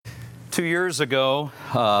2 years ago,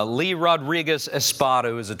 Lee Rodriguez Espada,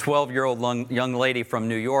 who is a 12-year-old young lady from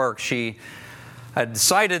New York, she had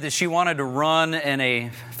decided that she wanted to run in a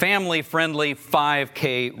family-friendly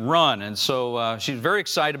 5K run. And so she was very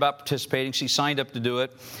excited about participating. She signed up to do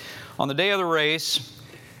it. On the day of the race,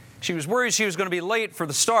 she was worried she was going to be late for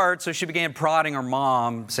the start, so she began prodding her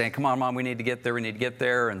mom, saying, "Come on, Mom, we need to get there, we need to get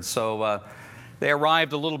there." And so they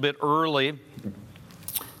arrived a little bit early.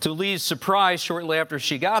 To Lee's surprise, shortly after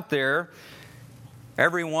she got there,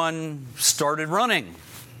 everyone started running.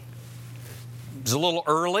 It was a little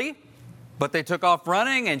early, but they took off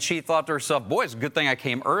running, and she thought to herself, boy, it's a good thing I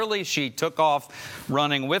came early. She took off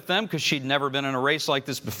running with them because she'd never been in a race like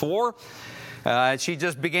this before. She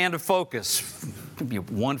just began to focus.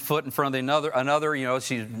 One foot in front of another. You know,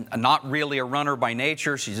 she's not really a runner by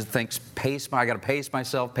nature. She just thinks, I got to pace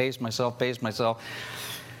myself.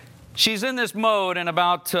 She's in this mode, and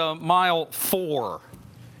about mile 4,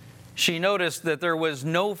 she noticed that there was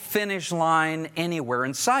no finish line anywhere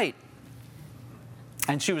in sight.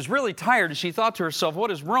 And she was really tired, and she thought to herself, what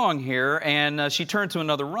is wrong here? And she turned to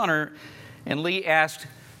another runner, and Lee asked,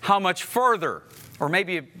 how much further? Or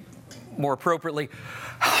maybe more appropriately,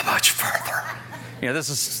 how much further? You know,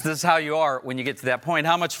 this is how you are when you get to that point.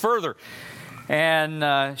 How much further?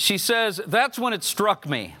 And she says, that's when it struck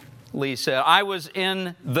me. Lee said, I was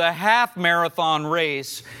in the half marathon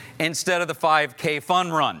race instead of the 5K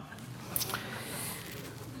fun run.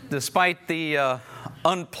 Despite the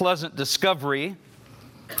unpleasant discovery,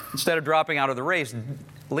 instead of dropping out of the race,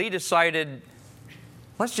 Lee decided,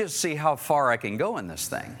 let's just see how far I can go in this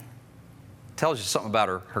thing. Tells you something about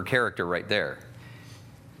her character right there.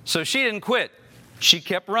 So she didn't quit. She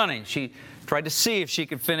kept running. She tried to see if she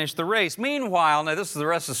could finish the race. Meanwhile, now this is the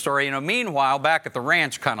rest of the story, meanwhile, back at the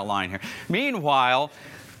ranch kind of line here. Meanwhile,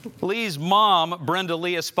 Lee's mom, Brenda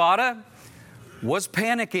Lee Espada, was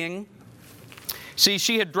panicking. See,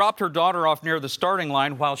 she had dropped her daughter off near the starting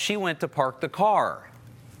line while she went to park the car.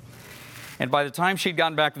 And by the time she'd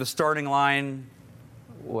gotten back to the starting line,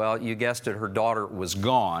 well, you guessed it, her daughter was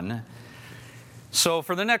gone. So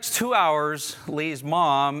for the next 2 hours, Lee's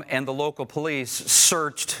mom and the local police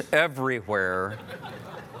searched everywhere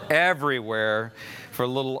for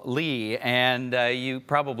little Lee. And you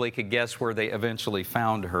probably could guess where they eventually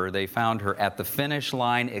found her. They found her at the finish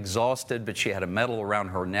line, exhausted, but she had a medal around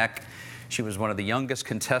her neck. She was one of the youngest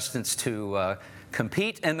contestants to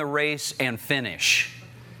compete in the race and finish.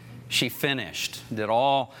 She finished, did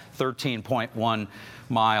all 13.1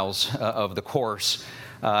 miles of the course.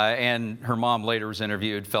 And her mom later was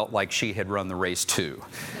interviewed, felt like she had run the race too.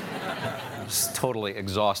 Was totally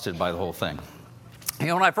exhausted by the whole thing. You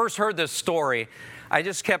know, when I first heard this story, I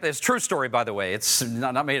just kept, it's a true story, by the way. It's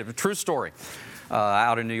not made up, a true story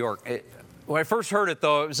out in New York. When I first heard it,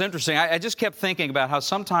 though, it was interesting. I just kept thinking about how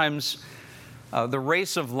sometimes the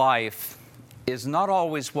race of life is not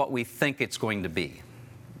always what we think it's going to be.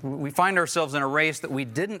 We find ourselves in a race that we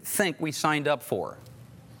didn't think we signed up for.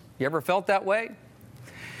 You ever felt that way?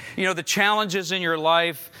 You know, the challenges in your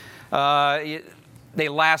life, they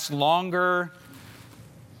last longer.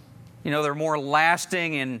 You know, they're more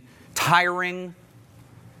lasting and tiring.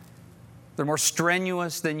 They're more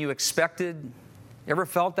strenuous than you expected. You ever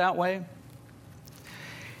felt that way?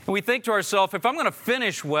 And we think to ourselves, if I'm going to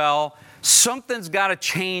finish well, something's got to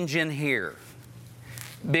change in here.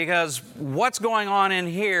 Because what's going on in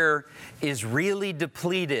here is really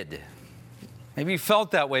depleted. Maybe you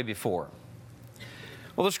felt that way before.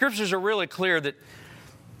 Well, the scriptures are really clear that,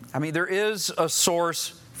 there is a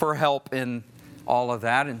source for help in all of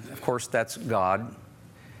that, and of course that's God.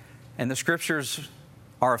 And the scriptures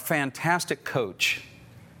are a fantastic coach,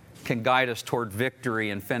 can guide us toward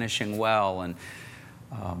victory and finishing well. And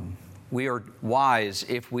we are wise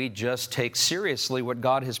if we just take seriously what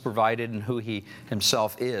God has provided and who He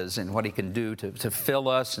Himself is and what He can do to fill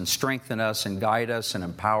us and strengthen us and guide us and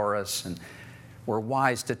empower us. And we're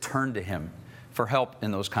wise to turn to Him for help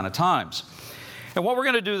in those kind of times. And what we're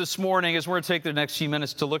going to do this morning is we're going to take the next few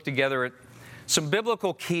minutes to look together at some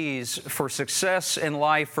biblical keys for success in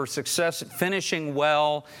life, for success at finishing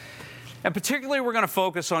well. And particularly we're going to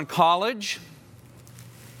focus on college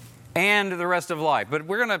and the rest of life. But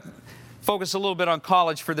we're going to focus a little bit on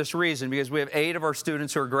college for this reason, because we have 8 of our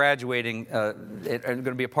students who are graduating and going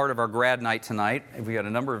to be a part of our grad night tonight. We got a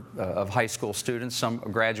number of high school students, some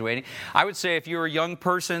graduating. I would say if you're a young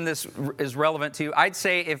person, this is relevant to you. I'd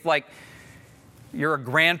say if you're a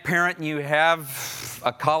grandparent and you have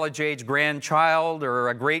a college-age grandchild or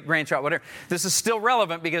a great-grandchild, whatever, this is still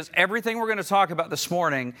relevant because everything we're going to talk about this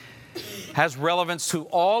morning has relevance to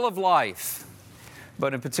all of life.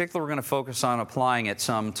 But in particular, we're going to focus on applying it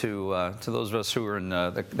some to those of us who are in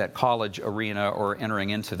that college arena or entering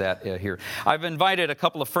into that here. I've invited a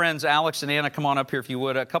couple of friends, Alex and Anna, come on up here if you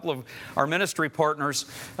would, a couple of our ministry partners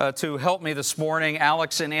to help me this morning,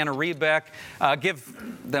 Alex and Anna Rebeck. Give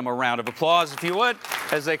them a round of applause if you would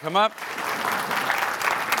as they come up.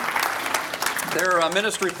 They're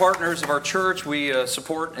ministry partners of our church. We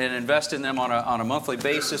support and invest in them on a monthly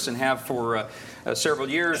basis and have for several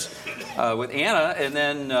years with Anna. And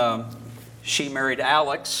then she married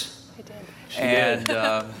Alex. I did. And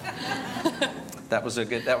that was a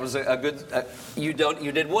good. You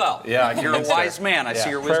did well. Yeah, you're a wise man. I see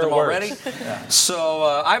your Prayer wisdom already. Yeah.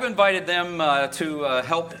 So I've invited them to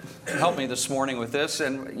help me this morning with this,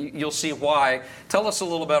 and you'll see why. Tell us a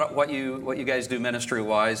little about what you guys do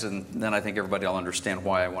ministry-wise, and then I think everybody will understand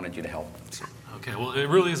why I wanted you to help. Okay, well, it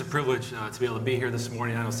really is a privilege to be able to be here this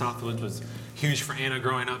morning. I know Southwoods was huge for Anna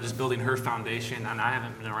growing up, just building her foundation, and I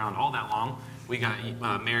haven't been around all that long. We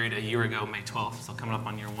got married a year ago, May 12th, so coming up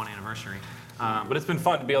on year 1 anniversary. But it's been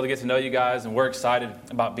fun to be able to get to know you guys, and we're excited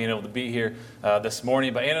about being able to be here this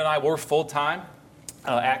morning. But Anna and I, we're full-time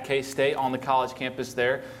at K-State on the college campus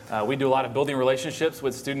there. We do a lot of building relationships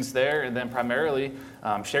with students there, and then primarily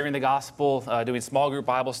sharing the gospel, doing small group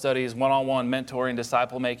Bible studies, one-on-one mentoring,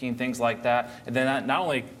 disciple making, things like that. And then not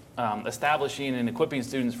only establishing and equipping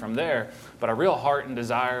students from there, but our real heart and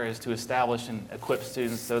desire is to establish and equip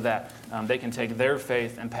students so that they can take their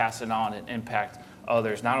faith and pass it on and impact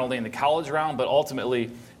others, not only in the college realm, but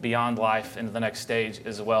ultimately beyond life into the next stage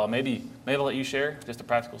as well. Maybe I'll let you share just a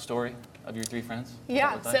practical story of your 3 friends.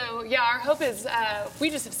 Yeah, so our hope is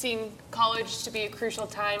we just have seen college to be a crucial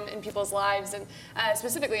time in people's lives, and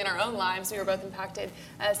specifically in our own lives. We were both impacted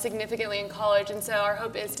significantly in college, and so our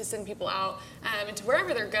hope is to send people out into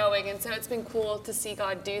wherever they're going. And so it's been cool to see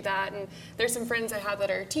God do that. And there's some friends I have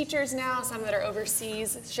that are teachers now, some that are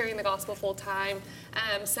overseas sharing the gospel full time,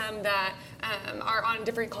 some that are on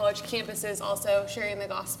different college campuses also sharing the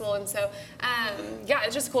gospel. And so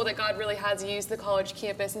it's just cool that God really has used the college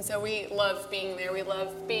campus, and so we love being there. We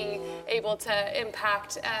love being able to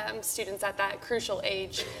impact students at that crucial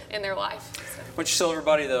age in their life. So. Why don't you tell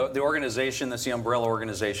everybody the organization that's the umbrella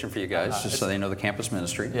organization for you guys, just so they know the campus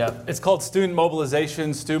ministry. Yeah, it's called Student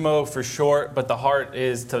Mobilization, STUMO for short, but the heart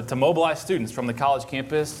is to mobilize students from the college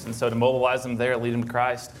campus, and so to mobilize them there, lead them to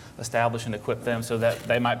Christ, establish and equip them so that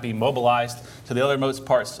they might be mobilized to the othermost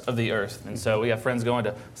parts of the earth. And so we have friends going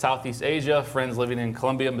to Southeast Asia, friends living in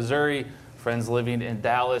Columbia, Missouri, friends living in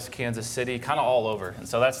Dallas, Kansas City, kind of all over. And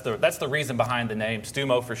so that's the reason behind the name.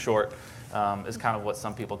 STUMO for short is kind of what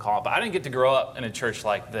some people call it. But I didn't get to grow up in a church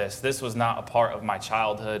like this. This was not a part of my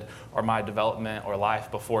childhood or my development or life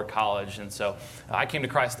before college. And so I came to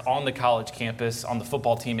Christ on the college campus, on the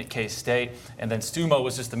football team at K-State. And then STUMO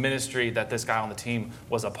was just the ministry that this guy on the team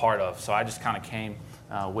was a part of. So I just kind of came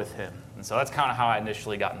with him. And so that's kind of how I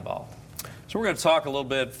initially got involved. So we're going to talk a little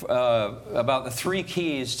bit about the 3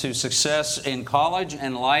 keys to success in college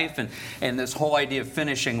and life, and this whole idea of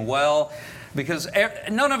finishing well, because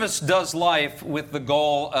none of us does life with the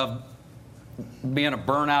goal of being a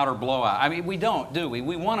burnout or blowout. I mean, we don't, do we?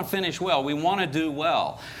 We want to finish well. We want to do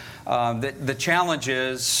well. The challenge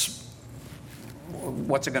is,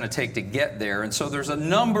 what's it going to take to get there? And so there's a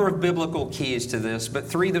number of biblical keys to this, but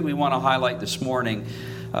 3 that we want to highlight this morning.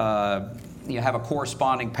 You have a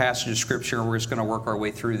corresponding passage of Scripture, and we're just going to work our way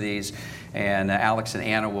through these. And Alex and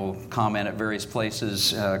Anna will comment at various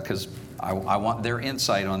places because I want their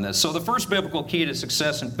insight on this. So the first biblical key to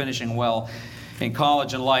success in finishing well in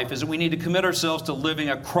college and life is that we need to commit ourselves to living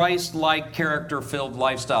a Christ-like, character-filled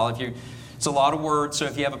lifestyle. It's a lot of words, so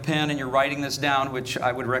if you have a pen and you're writing this down, which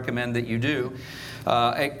I would recommend that you do,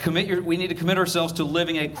 we need to commit ourselves to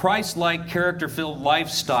living a Christ-like, character-filled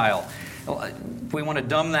lifestyle. If we want to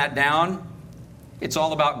dumb that down, it's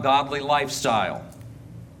all about godly lifestyle.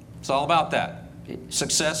 It's all about that.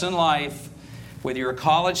 Success in life, whether you're a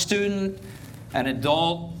college student, an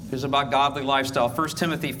adult, is about godly lifestyle. 1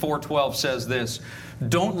 Timothy 4:12 says this,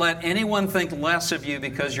 "Don't let anyone think less of you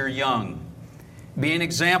because you're young. Be an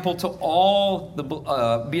example to all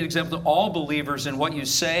believers in what you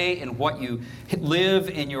say, in what you live,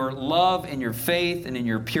 in your love, in your faith, and in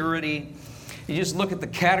your purity." You just look at the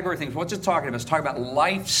category of things. What's it talking about? It's talking about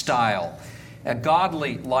lifestyle, a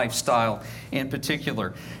godly lifestyle in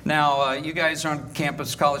particular. Now, you guys are on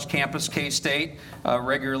campus, college campus, K-State,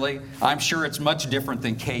 regularly. I'm sure it's much different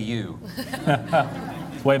than KU.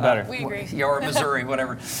 Way better. We agree. Or Missouri,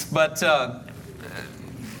 whatever. But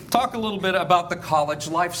talk a little bit about the college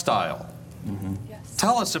lifestyle. Mm-hmm. Yes.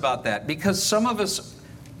 Tell us about that, because some of us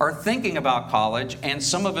are thinking about college, and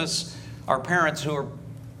some of us are parents who are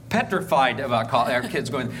petrified about our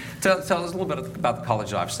kids going. Tell us a little bit about the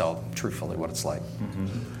college lifestyle, truthfully, what it's like.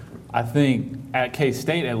 I think at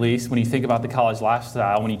K-State, at least, when you think about the college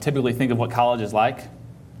lifestyle, when you typically think of what college is like,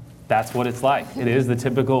 that's what it's like. It is the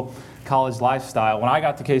typical college lifestyle. When I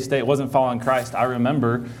got to K-State, it wasn't following Christ. I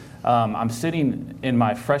remember I'm sitting in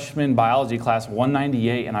my freshman biology class,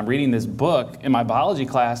 198, and I'm reading this book in my biology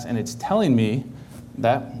class, and it's telling me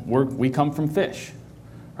that we come from fish,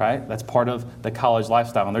 right? That's part of the college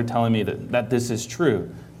lifestyle, and they're telling me that this is true.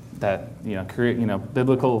 That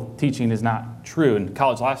biblical teaching is not true. In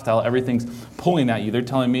college lifestyle, everything's pulling at you. They're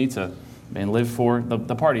telling me to live for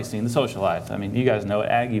the party scene, the social life. I mean, you guys know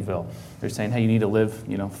Aggieville. They're saying, hey, you need to live,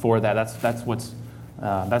 for that. That's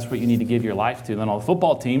what you need to give your life to. Then on the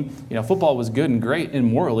football team, football was good and great, and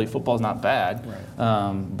morally, football's not bad.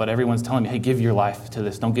 Right. But everyone's telling me, hey, give your life to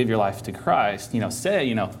this. Don't give your life to Christ.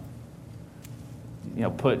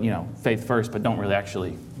 Put faith first, but don't really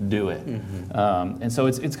actually do it. Mm-hmm. And so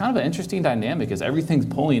it's kind of an interesting dynamic, because everything's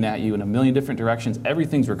pulling at you in a million different directions.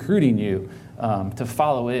 Everything's recruiting you to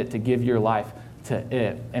follow it, to give your life to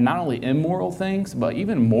it. And not only immoral things, but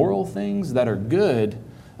even moral things that are good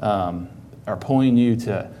are pulling you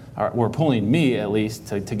or pulling me at least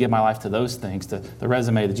to give my life to those things, to the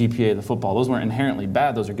resume, the GPA, the football. Those weren't inherently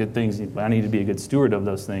bad. Those are good things. I need to be a good steward of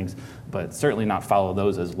those things, but certainly not follow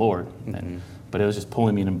those as Lord. Mm-hmm. But it was just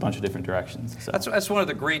pulling me in a bunch of different directions. So. That's one of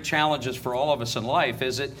the great challenges for all of us in life.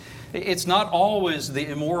 It's not always the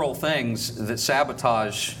immoral things that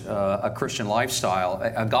sabotage a Christian lifestyle,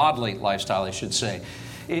 a godly lifestyle, I should say.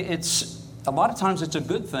 It's a lot of times it's a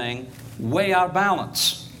good thing, way out of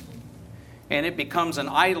balance. And it becomes an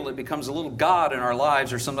idol, it becomes a little god in our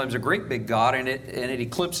lives, or sometimes a great big god, and it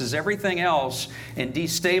eclipses everything else and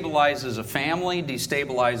destabilizes a family,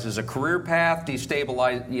 destabilizes a career path,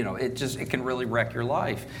 it can really wreck your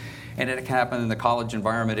life. And it can happen in the college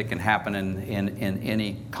environment, it can happen in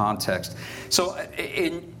any context. So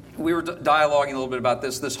we were dialoguing a little bit about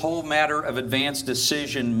this whole matter of advanced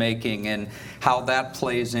decision making and how that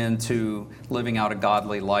plays into living out a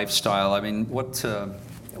godly lifestyle. I mean,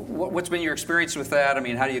 what's been your experience with that? I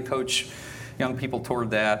mean, how do you coach young people toward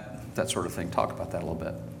that sort of thing? Talk about that a little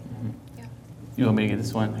bit. Mm-hmm. Yeah. You want me to get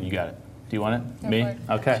this one? You got it. Do you want it? Go Me? for it.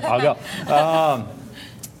 Okay, I'll go.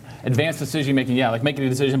 Advanced decision making, like making a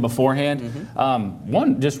decision beforehand. Mm-hmm.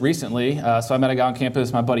 One just recently, so I met a guy on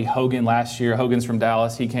campus, my buddy Hogan last year. Hogan's from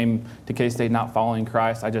Dallas. He came to K-State not following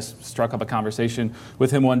Christ. I just struck up a conversation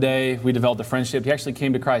with him one day. We developed a friendship. He actually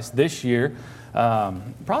came to Christ this year,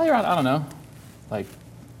 probably around, I don't know, like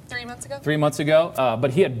 3 months ago? 3 months ago,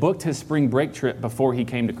 but he had booked his spring break trip before he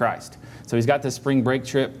came to Christ. So he's got this spring break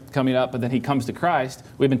trip coming up, but then he comes to Christ.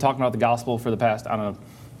 We've been talking about the gospel for the past, I don't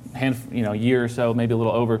know, year or so, maybe a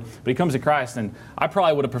little over. But he comes to Christ, and I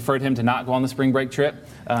probably would have preferred him to not go on the spring break trip,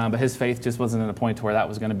 but his faith just wasn't at a point to where that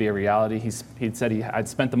was going to be a reality. He'd said I'd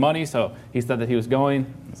spent the money, so he said that he was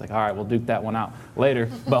going. I was like, all right, we'll duke that one out later.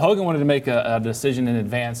 But Hogan wanted to make a decision in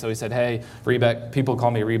advance, so he said, hey, Rebeck, people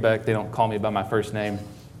call me Rebeck. They don't call me by my first name.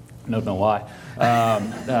 Don't know why.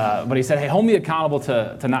 But he said, hey, hold me accountable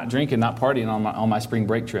to not drinking, not partying on my spring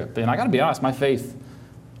break trip. And I got to be honest, my faith,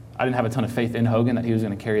 I didn't have a ton of faith in Hogan that he was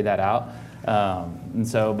going to carry that out. And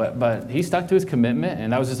so, but he stuck to his commitment,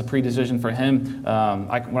 and that was just a pre-decision for him.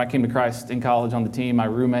 When I came to Christ in college on the team, my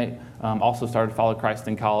roommate also started to follow Christ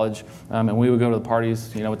in college, and we would go to the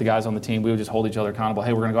parties, with the guys on the team. We would just hold each other accountable.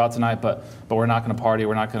 Hey, we're going to go out tonight, but we're not going to party.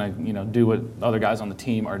 We're not going to, do what other guys on the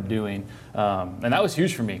team are doing. And that was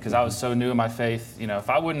huge for me because I was so new in my faith. If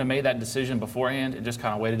I wouldn't have made that decision beforehand and just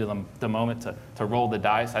kind of waited till the moment to roll the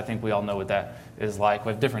dice, I think we all know what that is like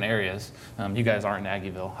with different areas. You guys aren't in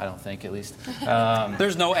Aggieville, I don't think, at least.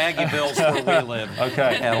 There's no Aggievilles where we live.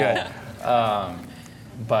 Okay, good.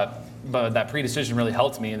 But that pre-decision really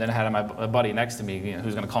helped me, and then I had my buddy next to me,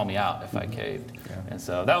 who's going to call me out if I caved. Yeah. And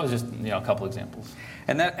so that was just a couple examples.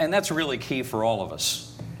 And that's really key for all of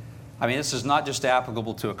us. I mean, this is not just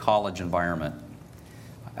applicable to a college environment.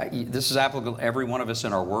 This is applicable to every one of us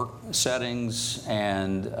in our work settings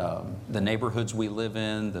and the neighborhoods we live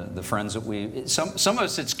in, the friends that some of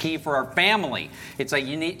us, it's key for our family. It's like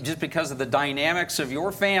just because of the dynamics of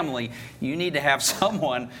your family, you need to have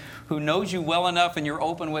someone who knows you well enough and you're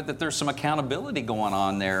open with that there's some accountability going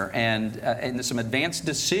on there and there's some advanced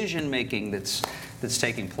decision making that's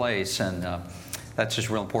taking place, and that's just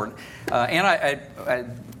real important. And I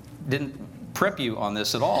didn't prep you on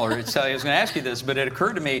this at all, or I was going to ask you this, but it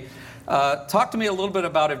occurred to me. Talk to me a little bit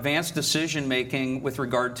about advanced decision making with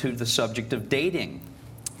regard to the subject of dating.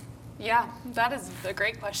 Yeah, that is a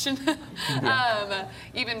great question.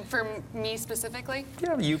 Even for me specifically.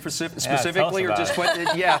 Yeah, you specifically, or just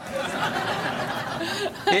what? Yeah.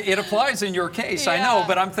 It applies in your case, I know, Yeah.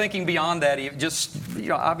 but I'm thinking beyond that. Just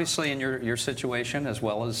obviously in your situation as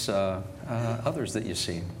well as others that you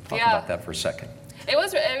see. Talk Yeah. about that for a second. It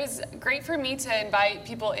was great for me to invite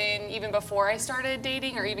people in even before I started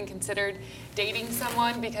dating or even considered dating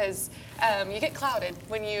someone, because you get clouded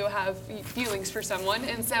when you have feelings for someone.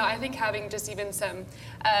 And so I think having just even some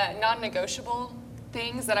non-negotiable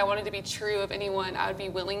things that I wanted to be true of anyone I would be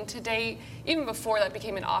willing to date, even before that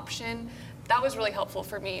became an option, that was really helpful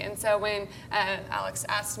for me. And so when Alex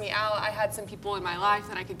asked me out, I had some people in my life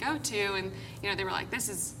that I could go to, and they were like, this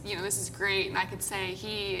is great, and I could say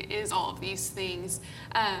he is all of these things.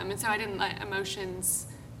 And so I didn't let emotions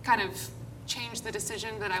kind of change the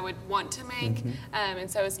decision that I would want to make.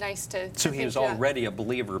 And so it's nice to So he think was that- already a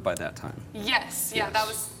believer by that time. Yes, yeah, that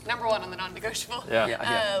was number one on the non-negotiable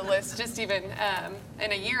Yeah. list. Just even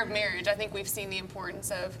in a year of marriage, I think we've seen the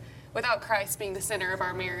importance of, without Christ being the center of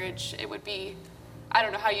our marriage, it would be, I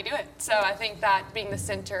don't know how you do it. So I think that being the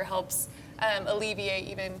center helps alleviate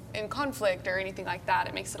even in conflict or anything like that.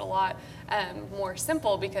 It makes it a lot more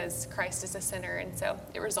simple because Christ is the center, and so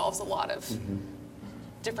it resolves a lot of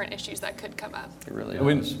different issues that could come up. It really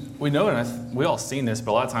is. We know, and we all seen this,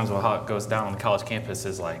 but a lot of times how it goes down on the college campus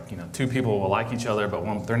is like, two people will like each other,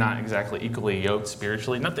 but they're not exactly equally yoked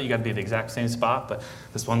spiritually. Not that you got to be at the exact same spot, but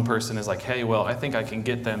this one person is like, hey, well, I think I can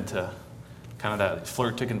get them to kind of that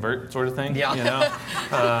flirt to convert sort of thing. Yeah.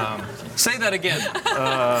 Say that again.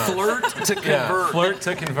 Flirt to convert. Yeah, flirt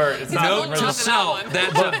to convert. It's not Note really, to self,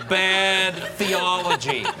 that's a bad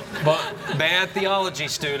theology. but Bad theology,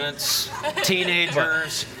 students,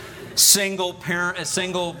 teenagers, single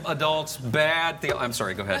adults, I'm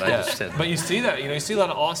sorry, go ahead. I just said. But you see that, you see a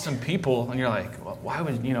lot of awesome people, and you're like, well,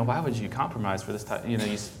 why would you compromise for this type,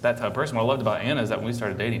 that type of person? What I loved about Anna is that when we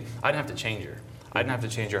started dating, I didn't have to change her. I didn't have to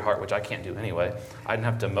change her heart, which I can't do anyway. I didn't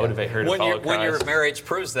have to motivate her to follow Christ. When your marriage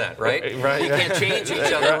proves that, right? Right. You can't change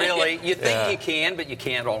each other, really. You think you can, but you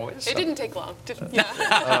can't always. It didn't take long.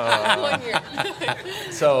 1 year.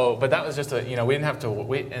 So, but that was just we didn't have to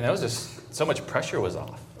wait, and it was just so much pressure was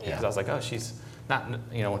off. Yeah. Because I was like, oh, she's not,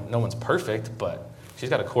 no one's perfect, but she's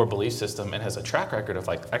got a core belief system and has a track record of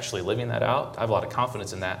actually living that out. I have a lot of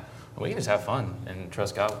confidence in that. And we can just have fun and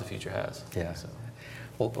trust God what the future has. Yeah. So.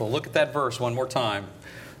 Well, look at that verse one more time.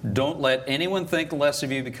 Don't let anyone think less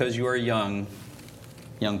of you because you are young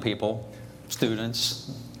people,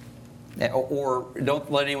 students. Or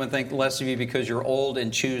don't let anyone think less of you because you're old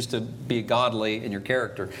and choose to be godly in your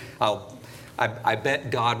character. I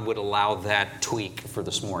bet God would allow that tweak for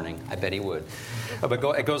this morning. I bet He would. But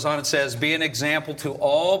it goes on and says, be an example to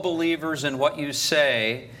all believers in what you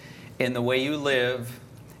say, in the way you live,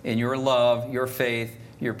 in your love, your faith,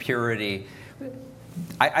 your purity.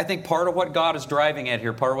 I think part of what God is driving at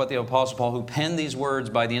here, part of what the Apostle Paul, who penned these words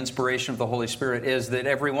by the inspiration of the Holy Spirit, is that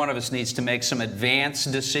every one of us needs to make some advanced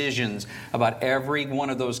decisions about every one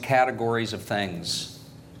of those categories of things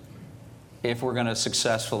if we're going to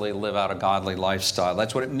successfully live out a godly lifestyle.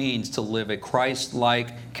 That's what it means to live a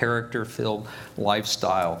Christ-like, character-filled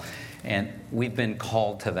lifestyle. And we've been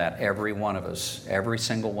called to that, every one of us, every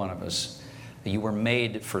single one of us. You were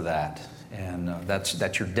made for that. And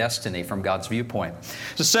that's your destiny from God's viewpoint.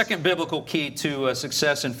 The second biblical key to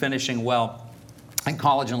success in finishing well in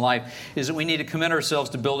college and life is that we need to commit ourselves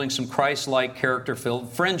to building some Christ-like,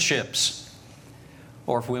 character-filled friendships.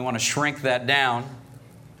 Or if we want to shrink that down,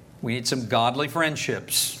 we need some godly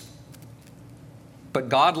friendships. But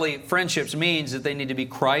godly friendships means that they need to be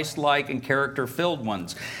Christ-like and character-filled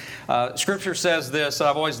ones. Scripture says this,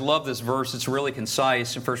 I've always loved this verse, it's really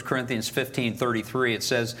concise. In 1 Corinthians 15:33, it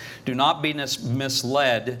says, do not be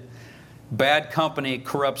misled. Bad company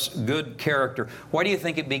corrupts good character. Why do you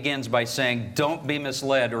think it begins by saying, don't be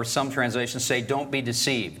misled, or some translations say, don't be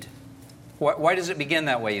deceived? Why does it begin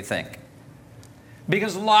that way, you think?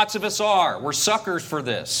 Because lots of us are. We're suckers for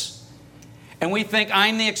this. And we think,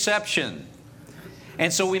 I'm the exception.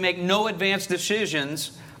 And so we make no advanced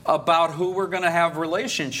decisions about who we're going to have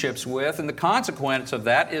relationships with, and the consequence of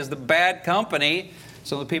that is the bad company,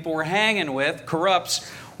 so the people we're hanging with, corrupts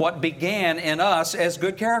what began in us as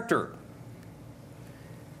good character.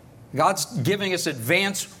 God's giving us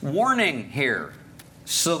advance warning here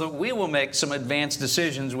so that we will make some advanced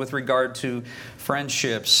decisions with regard to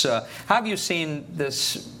friendships. How have you seen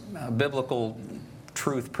this biblical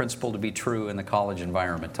truth, principle to be true in the college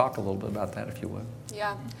environment? Talk a little bit about that, if you would.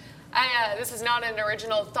 Yeah. This is not an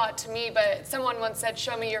original thought to me, but someone once said,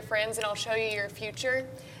 show me your friends and I'll show you your future.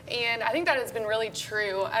 And I think that has been really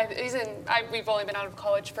true. We've only been out of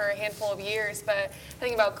college for a handful of years, but I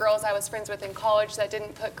think about girls I was friends with in college that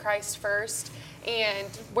didn't put Christ first, and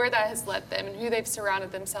where that has led them and who they've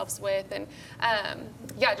surrounded themselves with, and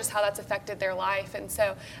just how that's affected their life. And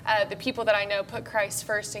so the people that I know put Christ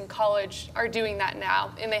first in college are doing that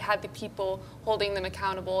now, and they had the people holding them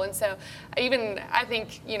accountable. And so I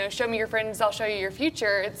think, show me your friends, I'll show you your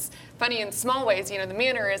future. It's funny in small ways, the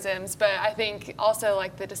mannerisms, but I think also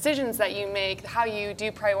like the decisions that you make, how you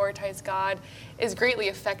do prioritize God is greatly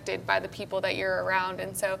affected by the people that you're around.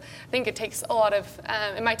 And so I think it takes a lot of,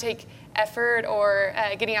 it might take effort or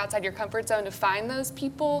getting outside your comfort zone to find those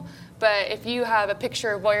people. But if you have a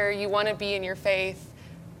picture of where you want to be in your faith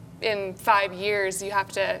in 5 years, you have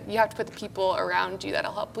to put the people around you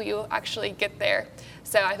that'll help you actually get there.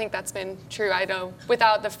 So I think that's been true. I know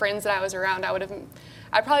without the friends that I was around,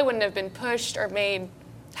 I probably wouldn't have been pushed or made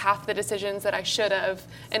half the decisions that I should have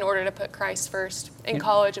in order to put Christ first in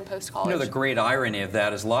college and post-college. The great irony of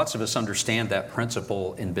that is lots of us understand that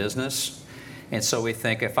principle in business. And so we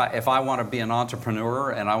think, if I want to be an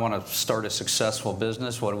entrepreneur and I want to start a successful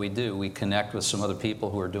business, what do? We connect with some other people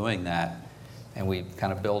who are doing that. And we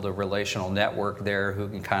kind of build a relational network there who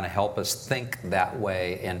can kind of help us think that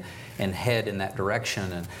way and head in that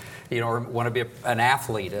direction. And or want to be an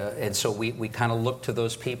athlete. And so we kind of look to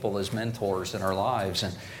those people as mentors in our lives.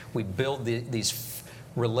 And we build these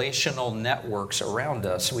relational networks around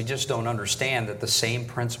us. We just don't understand that the same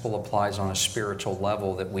principle applies on a spiritual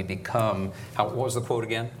level, that we become, what was the quote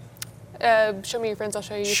again? Show me your friends, I'll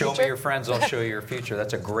show you your future. Show me your friends, I'll show you your future.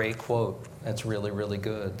 That's a great quote. That's really, really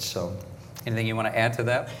good. So anything you want to add to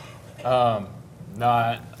that?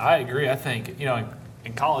 No, I agree. I think,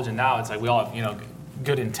 in college and now it's like we all have,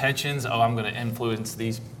 good intentions. Oh, I'm going to influence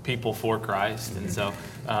these people for Christ. And so,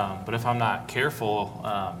 but if I'm not careful,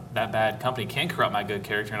 that bad company can corrupt my good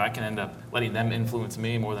character, and I can end up letting them influence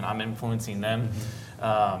me more than I'm influencing them.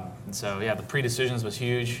 And so, the pre-decisions was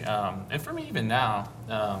huge. And for me, even now,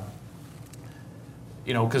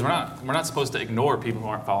 because we're not supposed to ignore people who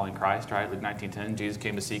aren't following Christ, right? Luke 19:10, Jesus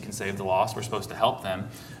came to seek and save the lost. We're supposed to help them.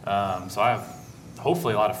 So I have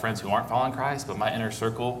hopefully a lot of friends who aren't following Christ, but my inner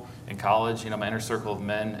circle in college, my inner circle of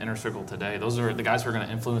men, inner circle today, those are the guys who are going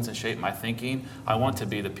to influence and shape my thinking. I want to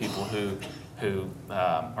be the people who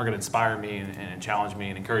are going to inspire me and challenge me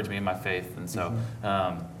and encourage me in my faith. And so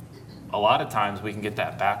a lot of times we can get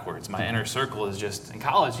that backwards. My inner circle is just, in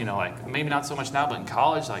college, maybe not so much now, but in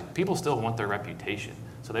college, people still want their reputation.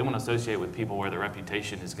 So they want to associate with people where their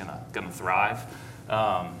reputation is going to thrive.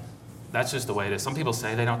 That's just the way it is. Some people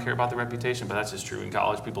say they don't care about their reputation, but that's just true. In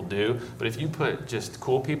college, people do. But if you put just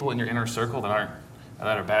cool people in your inner circle that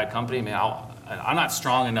are bad company, I'm not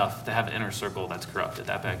strong enough to have an inner circle that's corrupted.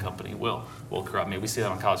 That bad company will corrupt me. We see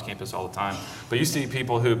that on college campus all the time. But you see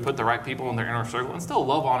people who put the right people in their inner circle and still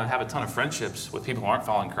love on and have a ton of friendships with people who aren't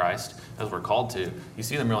following Christ, as we're called to. You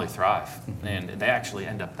see them really thrive. And they actually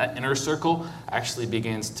end up, that inner circle actually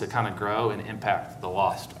begins to kind of grow and impact the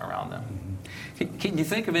lost around them. Can you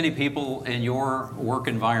think of any people in your work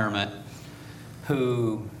environment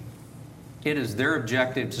who it is their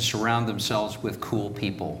objective to surround themselves with cool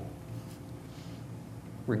people,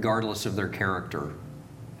 regardless of their character?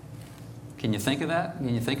 Can you think of that?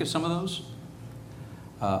 Can you think of some of those?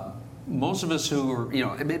 Most of us who are,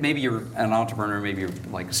 maybe you're an entrepreneur, maybe you're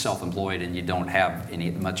like self-employed and you don't have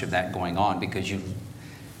much of that going on because you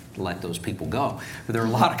let those people go. But there are a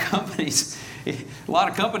lot of companies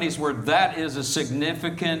where that is a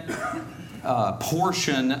significant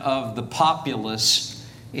portion of the populace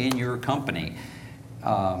in your company.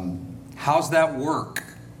 How's that work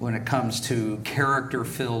when it comes to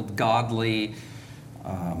character-filled, godly,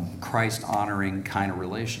 Christ-honoring kind of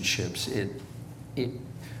relationships? It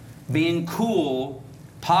being cool,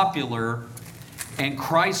 popular, and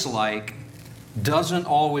Christ-like doesn't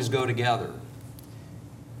always go together.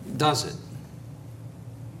 Does it?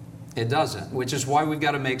 It doesn't, which is why we've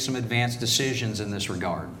got to make some advanced decisions in this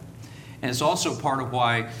regard. And it's also part of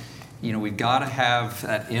why, we've got to have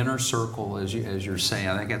that inner circle, as you're saying.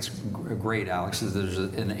 I think that's great, Alex. There's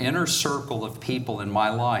an inner circle of people in my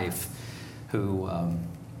life who,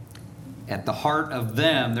 at the heart of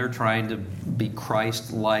them, they're trying to be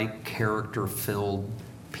Christ-like, character-filled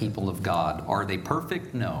people of God. Are they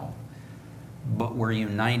perfect? No. But we're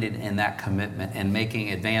united in that commitment and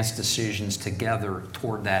making advanced decisions together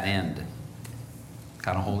toward that end.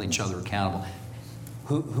 Kind of hold each other accountable.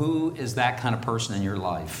 Who is that kind of person in your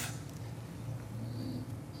life?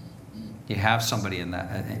 You have somebody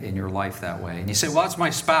in your life that way. And you say, well, it's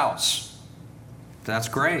my spouse. That's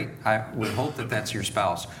great. I would hope that that's your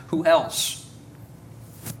spouse. Who else?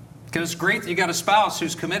 Because it's great that you got a spouse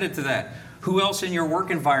who's committed to that. Who else in your work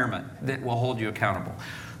environment that will hold you accountable?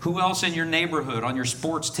 Who else in your neighborhood, on your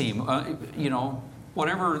sports team,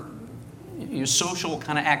 whatever your social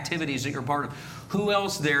kind of activities that you're part of? Who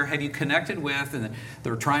else there have you connected with and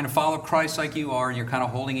they're trying to follow Christ like you are, and you're kind of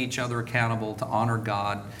holding each other accountable to honor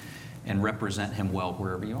God and represent Him well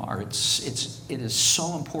wherever you are? It is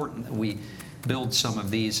so important that we build some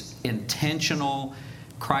of these intentional,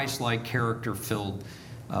 Christ-like, character-filled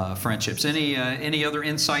friendships. Any other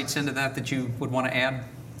insights into that you would want to add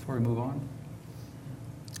before we move on?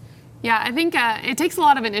 Yeah, I think it takes a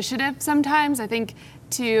lot of initiative sometimes. I think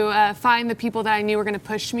to find the people that I knew were going to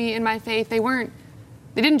push me in my faith.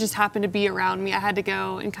 They didn't just happen to be around me. I had to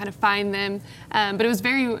go and kind of find them, but it was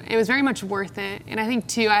very much worth it. And I think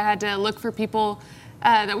too, I had to look for people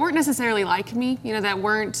that weren't necessarily like me,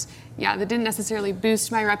 that didn't necessarily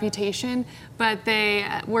boost my reputation, but they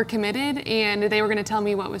were committed and they were going to tell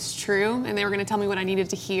me what was true and they were going to tell me what I needed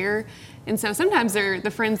to hear. And so sometimes they're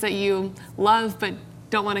the friends that you love but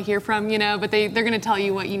don't want to hear from, but they're going to tell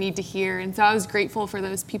you what you need to hear. And so I was grateful for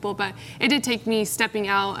those people, but it did take me stepping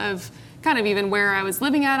out of kind of even where I was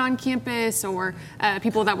living at on campus, or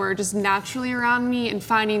people that were just naturally around me, and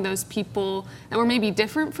finding those people that were maybe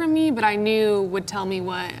different from me, but I knew would tell me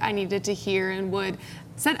what I needed to hear and would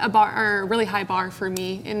set a really high bar for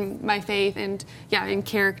me in my faith and in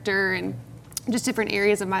character and just different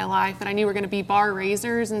areas of my life that I knew were going to be bar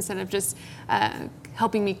raisers instead of just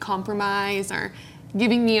helping me compromise or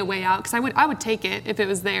giving me a way out, because I would take it if it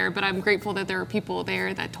was there, but I'm grateful that there were people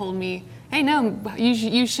there that told me, hey, no,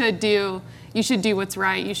 you should do what's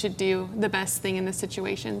right, you should do the best thing in this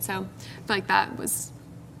situation. So I feel like that was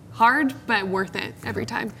hard, but worth it every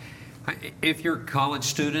time. If you're a college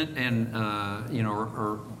student and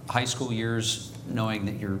or high school years, knowing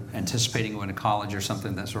that you're anticipating going to college or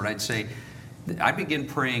something of that sort, I'd say I'd begin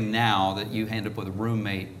praying now that you end up with a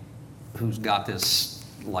roommate who's got this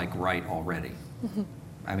right already. Mm-hmm.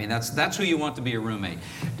 I mean, that's who you want to be a roommate.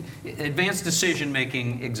 Advanced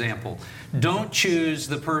decision-making example. Don't choose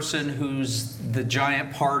the person who's the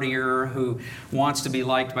giant partier, who wants to be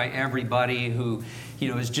liked by everybody, who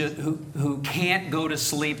is just who can't go to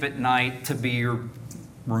sleep at night to be your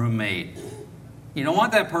roommate. You don't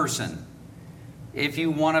want that person. If you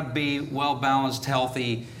want to be well-balanced,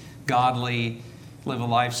 healthy, godly, live a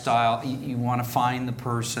lifestyle, you want to find the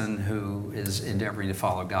person who is endeavoring to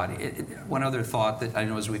follow God. One other thought that I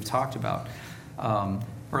know as we've talked about, or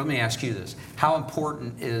let me ask you this. How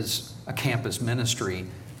important is a campus ministry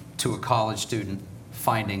to a college student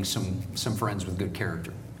finding some friends with good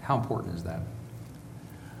character? How important is that?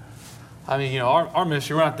 I mean, our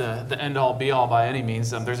ministry, we're not the end-all, be-all by any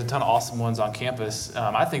means. There's a ton of awesome ones on campus.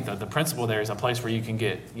 I think that the principle there is a place where you can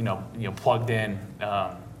get, plugged in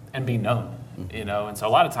and be known. And so a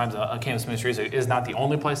lot of times a campus ministry is not the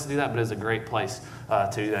only place to do that, but is a great place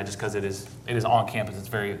to do that just because it is on campus. It's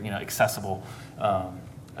very accessible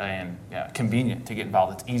and convenient to get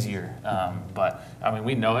involved. It's easier. But I mean,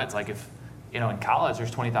 we know it's like if in college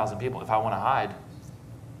there's 20,000 people. If I want to hide,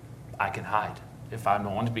 I can hide. If I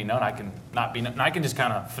don't want to be known, I can not be known. I can just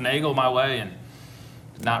kind of finagle my way and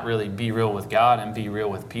not really be real with God and be real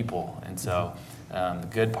with people. And so the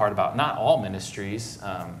good part about not all ministries,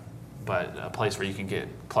 but a place where you can get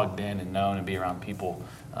plugged in and known and be around people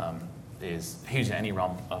is huge in any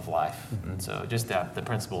realm of life. Mm-hmm. And so just the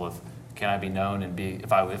principle of, can I be known and be,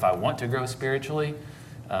 if I want to grow spiritually,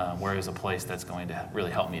 where is a place that's going to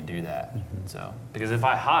really help me do that? Mm-hmm. So, because if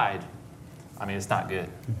I hide, I mean, it's not good.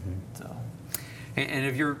 Mm-hmm. So. And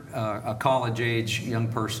if you're a college-age young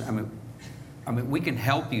person, I mean, we can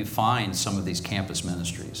help you find some of these campus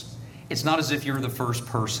ministries. It's not as if you're the first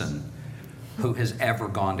person who has ever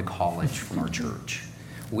gone to college from our church.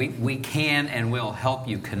 We can and will help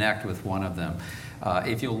you connect with one of them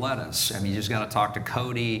if you'll let us. I mean, you just got to talk to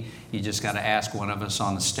Cody. You just got to ask one of us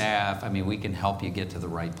on the staff. I mean, we can help you get to the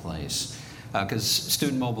right place. Because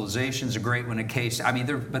student mobilizations are great when a K-State, I mean,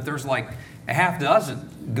 there's like a half dozen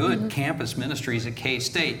good mm-hmm. campus ministries at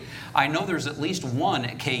K-State. I know there's at least one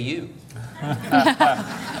at KU.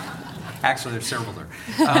 Actually, there's several there.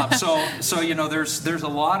 So there's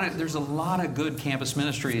a lot of good campus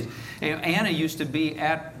ministries. Anna used to be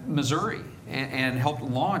at Missouri and helped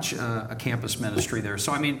launch a campus ministry there.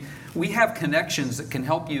 So I mean, we have connections that can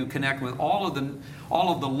help you connect with all of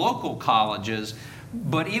the local colleges.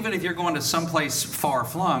 But even if you're going to someplace far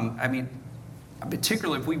flung, I mean,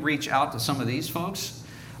 particularly if we reach out to some of these folks,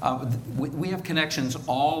 we have connections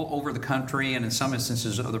all over the country and in some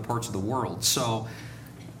instances other parts of the world. So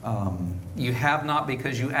you have not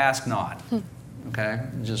because you ask not. Okay?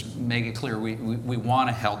 Just make it clear. We want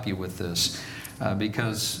to help you with this.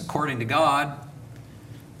 because according to God,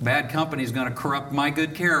 bad company is going to corrupt my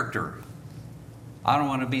good character. I don't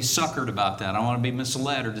want to be suckered about that. I don't want to be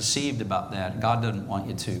misled or deceived about that. God doesn't want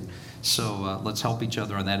you to. So let's help each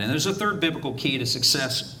other on that. And there's a third biblical key to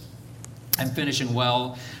success and finishing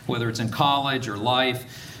well, whether it's in college or life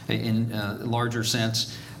in a larger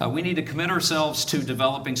sense. We need to commit ourselves to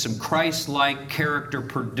developing some Christ-like,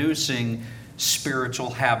 character-producing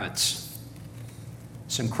spiritual habits.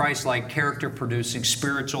 Some Christ-like, character-producing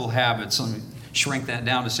spiritual habits. Let me shrink that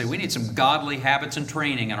down to say we need some godly habits and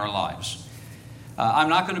training in our lives. I'm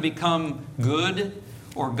not going to become good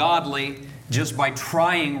or godly just by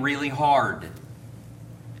trying really hard,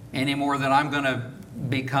 any more than I'm going to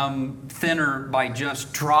become thinner by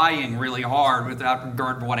just trying really hard without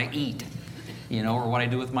regard to what I eat, or what I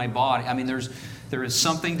do with my body. I mean, there is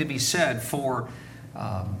something to be said for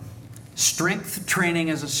strength training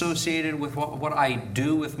is associated with what I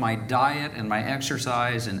do with my diet and my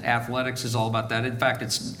exercise, and athletics is all about that. In fact,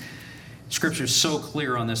 Scripture is so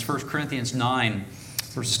clear on this. 1 Corinthians 9,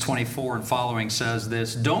 verses 24 and following says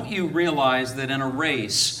this, "Don't you realize that in a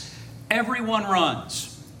race, everyone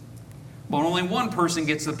runs, but only one person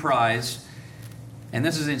gets the prize?" And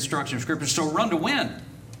this is the instruction of Scripture. So run to win.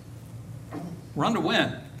 Run to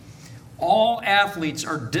win. All athletes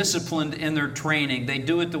are disciplined in their training. They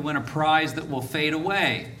do it to win a prize that will fade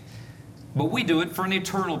away. But we do it for an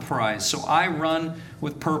eternal prize. So I run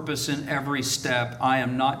with purpose in every step. I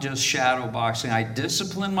am not just shadow boxing. I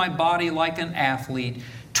discipline my body like an athlete,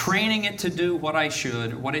 training it to do what it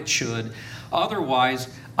should. Otherwise,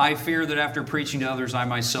 I fear that after preaching to others, I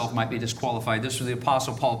myself might be disqualified. This was the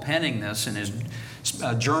Apostle Paul penning this in his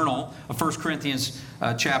journal of 1 Corinthians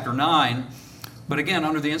chapter 9. But again,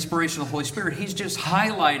 under the inspiration of the Holy Spirit, he's just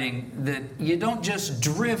highlighting that you don't just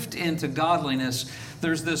drift into godliness.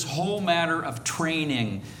 There's this whole matter of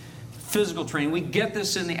training, physical training. We get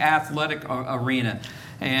this in the athletic arena.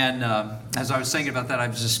 And as I was thinking about that, I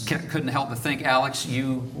just couldn't help but think, Alex,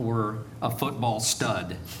 you were a football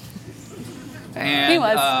stud. And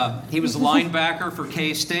he was a linebacker for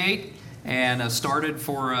K-State and started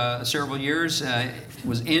for several years,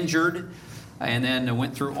 was injured, and then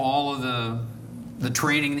went through all of the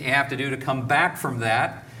training that you have to do to come back from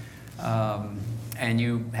that. And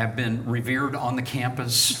you have been revered on the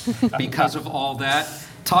campus because of all that.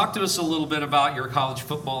 Talk to us a little bit about your college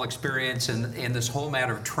football experience and this whole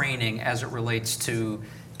matter of training as it relates to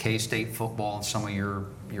K-State football and some of your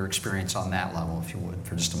experience on that level, if you would,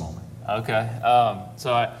 for just a moment. Okay.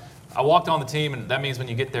 So I walked on the team, and that means when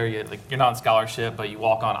you get there, you're not on scholarship, but you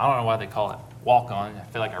walk on. I don't know why they call it walk on. I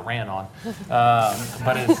feel like I ran on.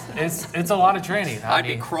 But it's a lot of training. I'd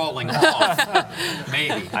be crawling off,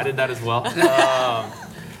 maybe. I did that as well.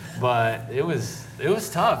 But it was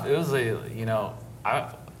tough. It was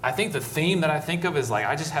I think the theme that I think of is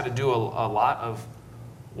I just had to do a lot of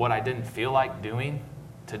what I didn't feel like doing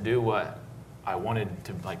to do what I wanted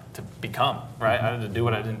to become, right? Mm-hmm. I had to do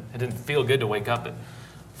what it didn't feel good to wake up at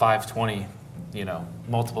 5:20,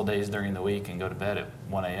 multiple days during the week and go to bed at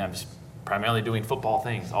 1 a.m. just primarily doing football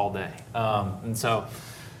things all day. And so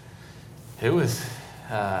it was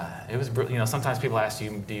sometimes people ask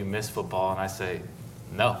you, do you miss football? And I say,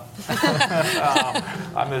 no.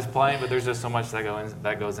 I miss playing, but there's just so much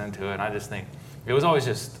that goes into it. And I just think it was always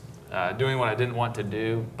just doing what I didn't want to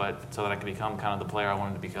do, but so that I could become kind of the player I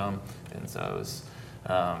wanted to become. And so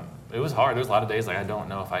it was hard. There was a lot of days I don't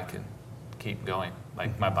know if I could keep going.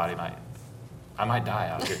 My body I might die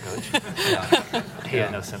out here, Coach. He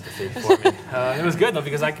had no sympathy for me. It was good though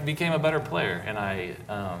because I became a better player, and I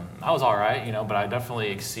was all right, but I definitely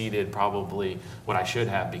exceeded probably what I should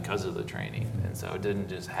have because of the training, and so it didn't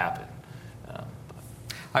just happen.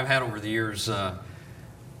 I've had over the years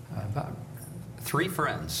about 3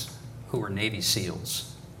 friends who were Navy SEALs.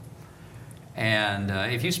 And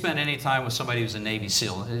if you spend any time with somebody who's a Navy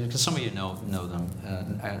SEAL, because some of you know them,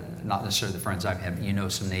 not necessarily the friends I've had,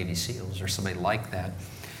 but some Navy SEALs or somebody like that.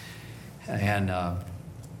 And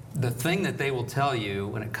the thing that they will tell you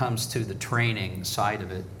when it comes to the training side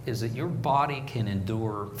of it is that your body can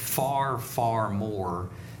endure far, far more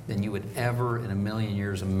than you would ever in a million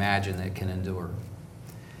years imagine that it can endure.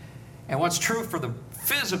 And what's true for the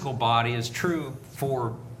physical body is true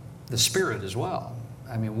for the spirit as well.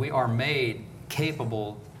 I mean, we are made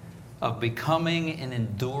capable of becoming and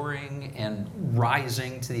enduring and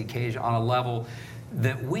rising to the occasion on a level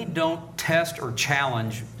that we don't test or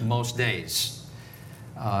challenge most days.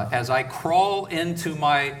 As I crawl into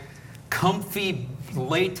my comfy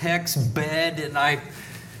latex bed and I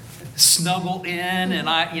snuggle in and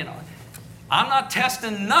I'm not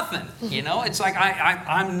testing nothing, It's like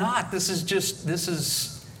I'm not. This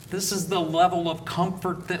is This is the level of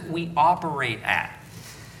comfort that we operate at.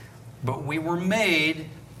 But we were made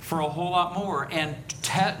for a whole lot more. And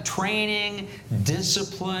training,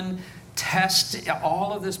 discipline, test,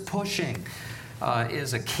 all of this pushing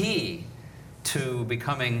is a key to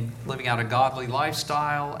living out a godly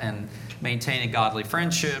lifestyle and maintaining godly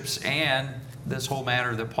friendships, and this whole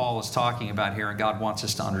matter that Paul is talking about here, and God wants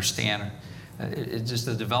us to understand. It's just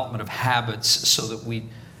the development of habits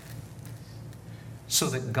so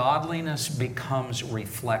that godliness becomes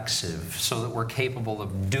reflexive, so that we're capable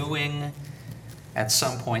of doing at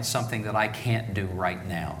some point something that I can't do right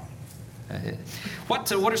now.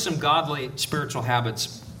 What are some godly spiritual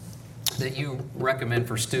habits that you recommend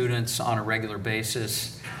for students on a regular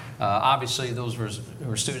basis? Obviously, those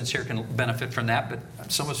who are students here can benefit from that,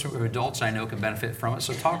 but some of us who are adults I know can benefit from it.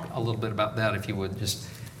 So talk a little bit about that, if you would, just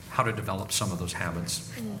how to develop some of those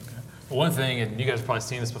habits. Well, one thing, and you guys have probably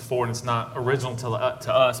seen this before, and it's not original to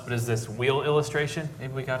us, but is this wheel illustration.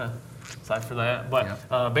 Maybe we got a slide for that.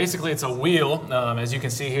 But basically, it's a wheel. As you can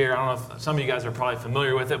see here, I don't know if some of you guys are probably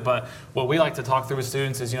familiar with it, but what we like to talk through with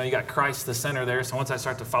students is, you got Christ the center there. So once I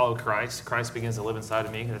start to follow Christ, Christ begins to live inside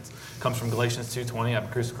of me. That comes from Galatians 2:20. I'm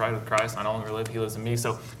crucified with Christ. I no longer live, he lives in me.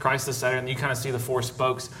 So Christ the center, and you kind of see the four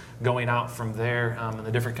spokes going out from there and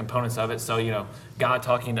the different components of it. So, God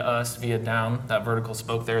talking to us via down, that vertical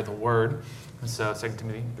spoke there, the Word. And so 2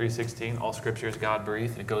 Timothy 3:16, all Scripture is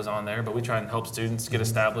God-breathed. It goes on there, but we try and help students get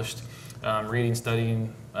established reading,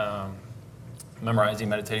 studying, memorizing,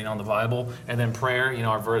 meditating on the Bible, and then prayer.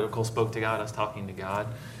 Our vertical spoke to God, us talking to God.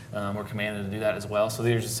 We're commanded to do that as well. So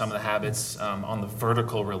these are just some of the habits on the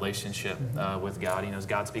vertical relationship with God. As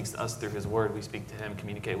God speaks to us through His Word, we speak to Him,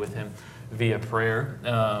 communicate with Him via prayer.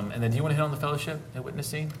 And then do you want to hit on the fellowship and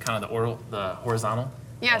witnessing, kind of the horizontal?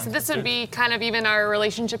 Yeah, so this would be kind of even our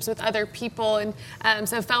relationships with other people. And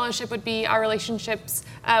so fellowship would be our relationships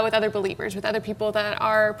with other believers, with other people that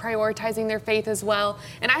are prioritizing their faith as well.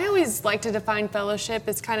 And I always like to define fellowship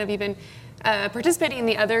as kind of even participating in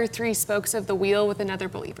the other three spokes of the wheel with another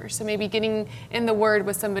believer. So maybe getting in the Word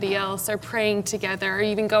with somebody else, or praying together, or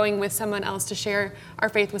even going with someone else to share our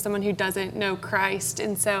faith with someone who doesn't know Christ.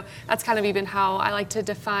 And so that's kind of even how I like to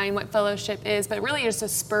define what fellowship is, but really it's a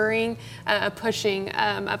spurring, a pushing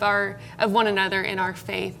of one another in our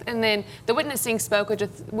faith. And then the witnessing spoke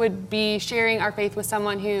would be sharing our faith with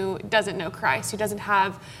someone who doesn't know Christ, who doesn't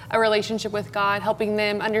have a relationship with God, helping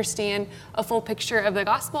them understand a full picture of the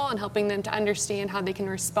gospel and helping them to understand how they can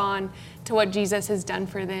respond to what Jesus has done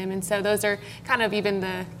for them. And so those are kind of even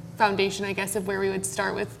the foundation, I guess, of where we would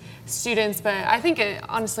start with students. But I think it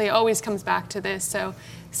honestly always comes back to this. So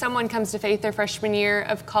someone comes to faith their freshman year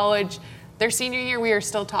of college, their senior year, we are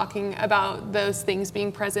still talking about those things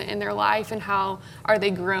being present in their life and how are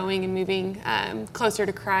they growing and moving closer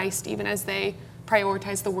to Christ, even as they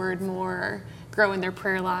prioritize the Word more or grow in their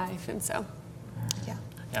prayer life. And so, yeah.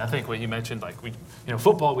 Yeah, I think what you mentioned, like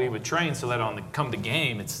football, we would train so that come the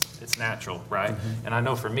game, it's natural, right? Mm-hmm. And I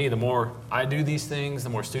know for me, the more I do these things, the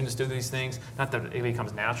more students do these things, not that it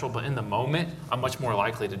becomes natural, but in the moment, I'm much more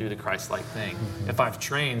likely to do the Christ-like thing. Mm-hmm. If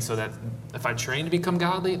I train to become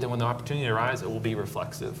godly, then when the opportunity arises, it will be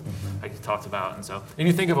reflexive, like you talked about. And so, and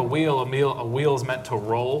you think of a wheel is meant to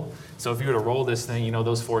roll. So if you were to roll this thing,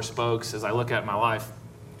 those four spokes, as I look at my life,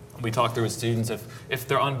 we talk through with students, if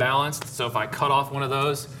they're unbalanced, so if I cut off one of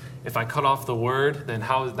those, if I cut off the Word, then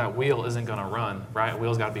that wheel isn't going to run, right?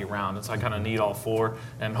 Wheel's got to be round. And so I kind of need all four.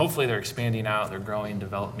 And hopefully they're expanding out, they're growing,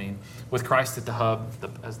 developing, with Christ at the hub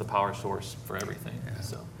as the power source for everything. Yeah.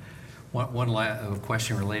 So, one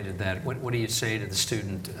question related to that. What do you say to the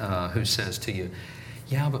student who says to you,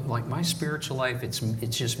 yeah, but like my spiritual life, it's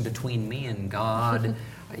just between me and God,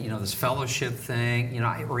 this fellowship thing,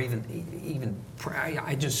 or even pray,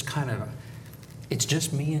 I just kind of, it's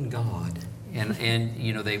just me and God. And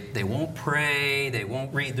they won't pray, they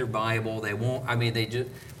won't read their Bible, they just,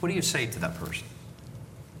 what do you say to that person?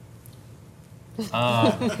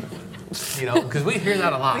 Because we hear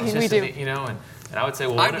that a lot. We do. And I would say,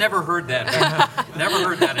 well, I've never heard that. Never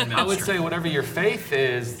heard that in ministry. I would say whatever your faith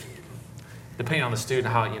is, depending on the student,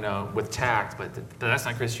 how, with tact, but that's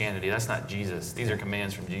not Christianity, that's not Jesus. These are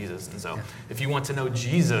commands from Jesus. And so if you want to know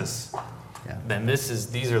Jesus, then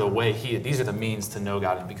these are the means to know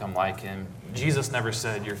God and become like Him. Jesus never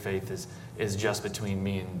said your faith is just between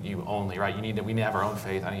me and you only, right? We need to have our own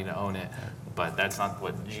faith. I need to own it, but that's not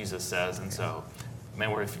what Jesus says. And so,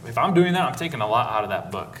 man, if I'm doing that, I'm taking a lot out of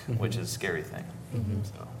that book, which is a scary thing. Mm-hmm.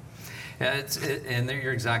 So, yeah, and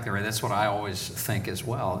you're exactly right. That's what I always think as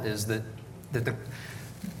well. Is that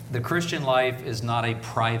the Christian life is not a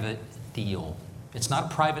private deal. It's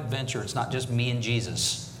not a private venture. It's not just me and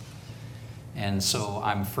Jesus. And so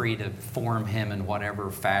I'm free to form him in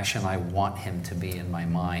whatever fashion I want him to be in my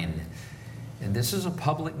mind. And this is a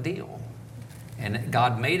public deal. And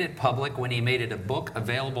God made it public when he made it a book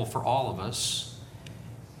available for all of us.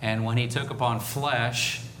 And when he took upon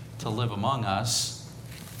flesh to live among us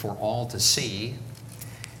for all to see,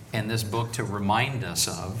 and this book to remind us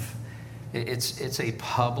of, it's a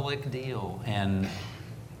public deal. And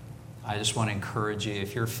I just want to encourage you,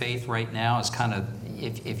 if your faith right now is kind of,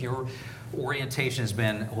 if your orientation has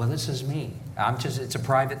been, well, this is me. It's a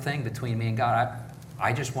private thing between me and God.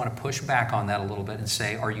 I just want to push back on that a little bit and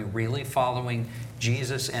say, are you really following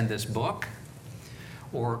Jesus and this book?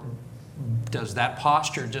 Or does that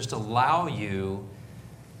posture just allow you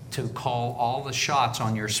to call all the shots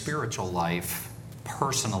on your spiritual life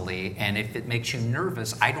personally? And if it makes you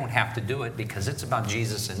nervous, I don't have to do it because it's about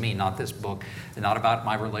Jesus and me, not this book, and not about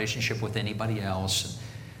my relationship with anybody else.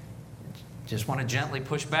 Just want to gently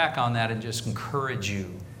push back on that and just encourage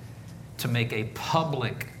you to make a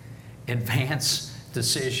public advance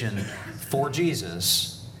decision for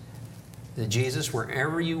Jesus. That Jesus,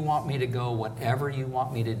 wherever you want me to go, whatever you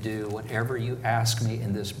want me to do, whatever you ask me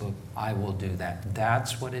in this book, I will do that.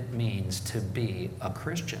 That's what it means to be a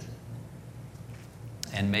Christian.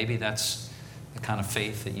 And maybe that's the kind of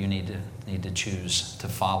faith that you need to choose to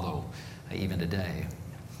follow even today.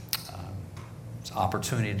 It's an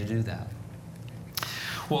opportunity to do that.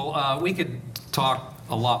 Well, we could talk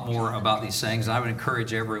a lot more about these things. I would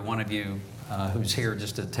encourage every one of you who's here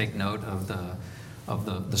just to take note of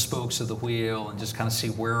the spokes of the wheel and just kind of see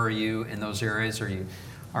where are you in those areas.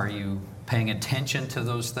 Are you paying attention to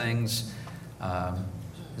those things?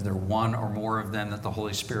 Is there one or more of them that the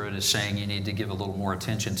Holy Spirit is saying you need to give a little more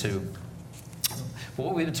attention to? Well,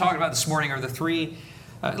 what we've been talking about this morning are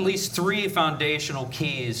at least three foundational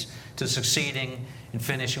keys to succeeding and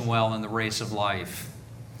finishing well in the race of life.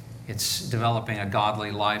 It's developing a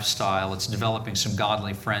godly lifestyle. It's developing some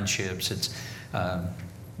godly friendships. It's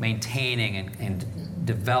maintaining and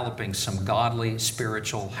developing some godly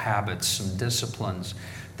spiritual habits, some disciplines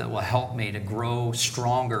that will help me to grow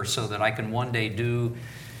stronger so that I can one day do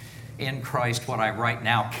in Christ what I right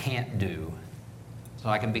now can't do. So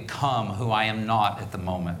I can become who I am not at the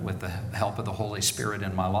moment with the help of the Holy Spirit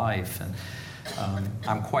in my life. And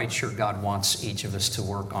I'm quite sure God wants each of us to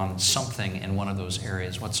work on something in one of those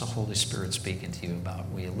areas. What's the Holy Spirit speaking to you about?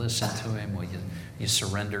 Will you listen to Him? Will you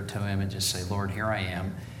surrender to Him and just say, Lord, here I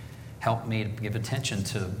am. Help me to give attention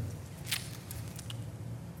to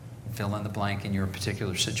fill in the blank in your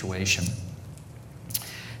particular situation.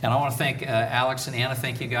 And I want to thank Alex and Anna.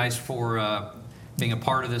 Thank you guys for being a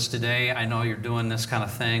part of this today. I know you're doing this kind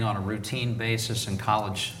of thing on a routine basis in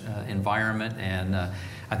college environment, and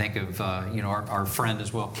I think of our friend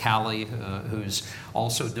as well, Callie, who's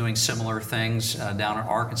also doing similar things down in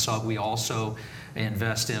Arkansas. We also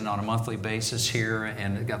invest in on a monthly basis here,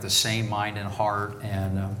 and got the same mind and heart.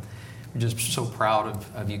 And we're just so proud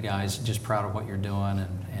of you guys, just proud of what you're doing,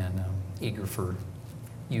 and eager for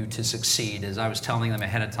you to succeed. As I was telling them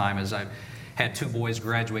ahead of time, as I've had two boys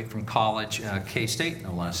graduate from college, K-State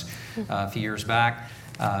no less, a few years back.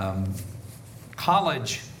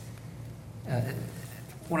 College,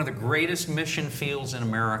 one of the greatest mission fields in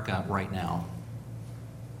America right now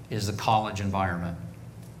is the college environment.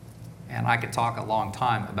 And I could talk a long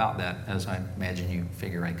time about that, as I imagine you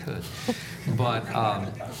figure I could. But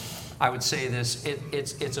I would say this,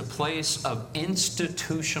 it's a place of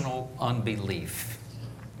institutional unbelief.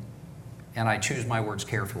 And I choose my words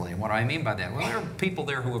carefully. And what do I mean by that? Well, there are people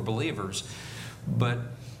there who are believers, but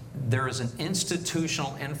there is an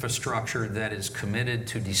institutional infrastructure that is committed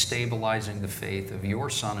to destabilizing the faith of your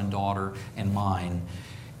son and daughter and mine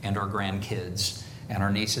and our grandkids and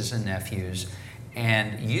our nieces and nephews.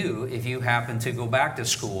 And you, if you happen to go back to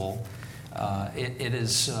school,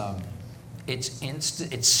 it's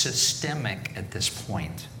systemic at this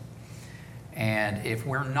point. And if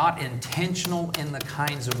we're not intentional in the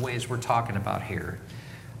kinds of ways we're talking about here,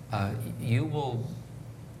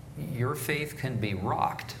 your faith can be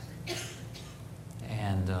rocked.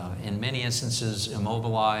 And in many instances,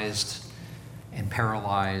 immobilized and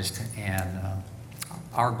paralyzed. And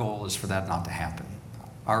our goal is for that not to happen.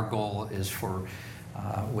 Our goal is for,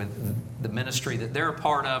 with the ministry that they're a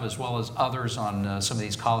part of, as well as others on some of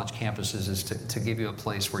these college campuses, is to give you a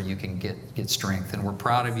place where you can get strength. And we're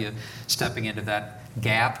proud of you stepping into that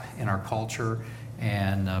gap in our culture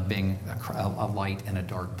and being a light in a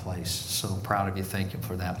dark place. So proud of you. Thank you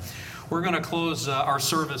for that. We're going to close our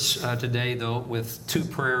service today, though, with two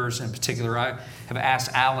prayers in particular. I have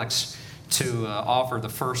asked Alex to offer the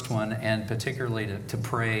first one, and particularly to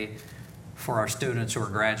pray for our students who are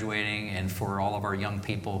graduating and for all of our young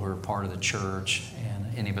people who are part of the church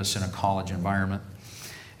and any of us in a college environment.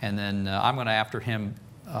 And then I'm going to, after him,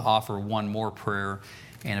 offer one more prayer.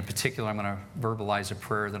 And in particular, I'm going to verbalize a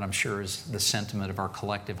prayer that I'm sure is the sentiment of our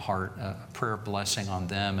collective heart, a prayer of blessing on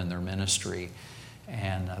them and their ministry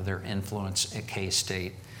and their influence at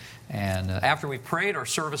K-State. And after we've prayed, our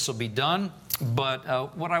service will be done.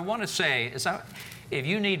 But what I want to say is if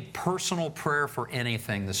you need personal prayer for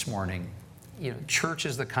anything this morning, church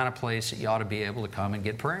is the kind of place that you ought to be able to come and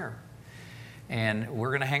get prayer. And we're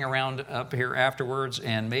going to hang around up here afterwards,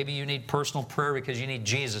 and maybe you need personal prayer because you need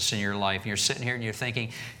Jesus in your life. And you're sitting here and you're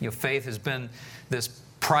thinking, faith has been this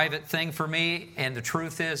private thing for me, and the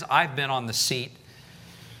truth is I've been on the seat,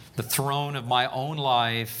 the throne of my own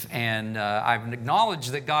life, and I've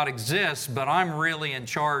acknowledged that God exists, but I'm really in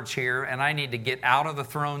charge here, and I need to get out of the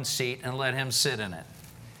throne seat and let Him sit in it.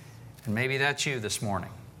 And maybe that's you this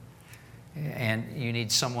morning. And you need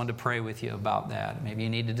someone to pray with you about that. Maybe you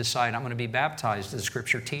need to decide, I'm going to be baptized as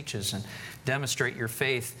Scripture teaches, and demonstrate your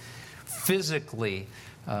faith physically,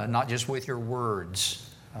 not just with your words.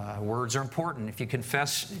 Words are important. If you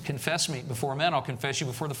confess me before men, I'll confess you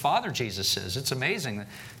before the Father, Jesus says. It's amazing,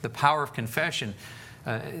 the power of confession.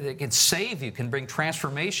 It can save you, can bring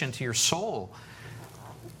transformation to your soul.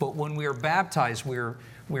 But when we are baptized, we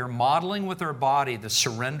are modeling with our body the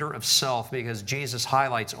surrender of self, because Jesus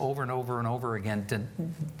highlights over and over and over again,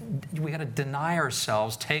 we got to deny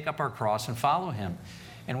ourselves, take up our cross, and follow Him.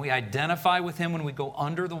 And we identify with Him when we go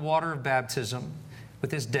under the water of baptism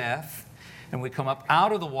with His death. And we come up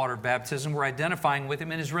out of the water of baptism, we're identifying with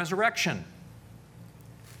Him in His resurrection.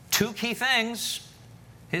 Two key things: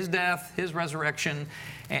 His death, His resurrection,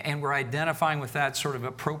 and we're identifying with that, sort of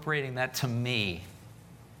appropriating that to me.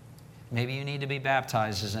 Maybe you need to be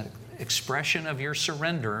baptized as an expression of your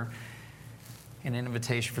surrender, an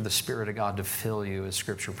invitation for the Spirit of God to fill you, as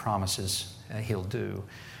Scripture promises He'll do.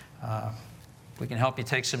 We can help you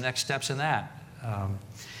take some next steps in that.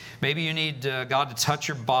 Maybe you need God to touch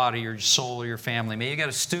your body or your soul or your family. Maybe you got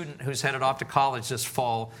a student who's headed off to college this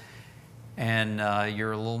fall, and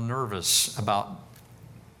you're a little nervous about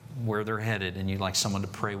where they're headed, and you'd like someone to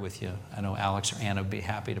pray with you. I know Alex or Anna would be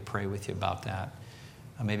happy to pray with you about that.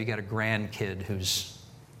 Maybe you got a grandkid who's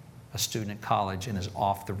a student at college and is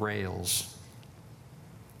off the rails,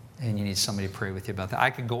 and you need somebody to pray with you about that.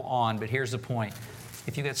 I could go on, but here's the point.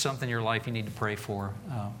 If you got something in your life you need to pray for,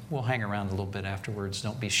 we'll hang around a little bit afterwards.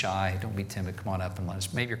 Don't be shy. Don't be timid. Come on up and let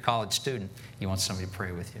us. Maybe you're a college student. You want somebody to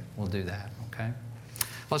pray with you. We'll do that, okay?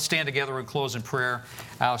 Let's stand together and close in prayer.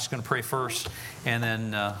 Alex is going to pray first, and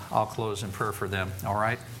then I'll close in prayer for them, all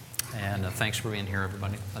right? And thanks for being here,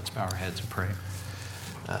 everybody. Let's bow our heads and pray.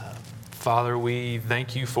 Father, we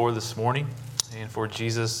thank You for this morning, and for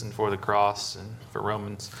Jesus, and for the cross, and for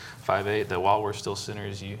Romans 5:8, that while we're still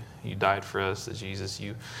sinners, you died for us. That Jesus,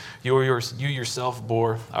 you yourself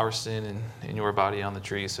bore our sin in Your body on the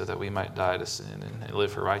tree, so that we might die to sin and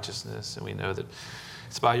live for righteousness. And we know that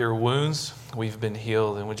it's by Your wounds we've been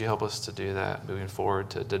healed. And would You help us to do that moving forward,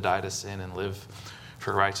 to die to sin and live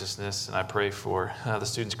for righteousness. And I pray for the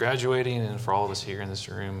students graduating, and for all of us here in this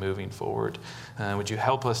room moving forward. Would You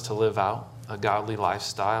help us to live out a godly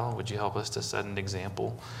lifestyle? Would You help us to set an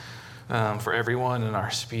example for everyone in our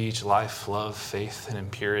speech, life, love, faith, and in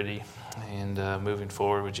purity? And moving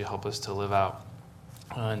forward, would You help us to live out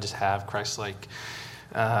and just have Christ-like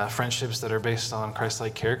friendships that are based on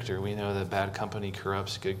Christ-like character? We know that bad company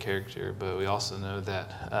corrupts good character, but we also know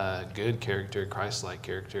that good character, Christ-like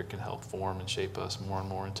character, can help form and shape us more and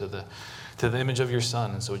more into the image of Your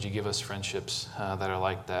Son. And so would You give us friendships that are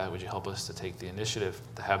like that? Would You help us to take the initiative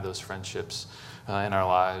to have those friendships in our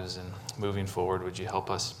lives? And moving forward, would You help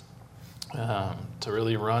us to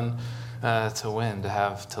really run to win,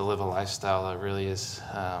 to live a lifestyle that really is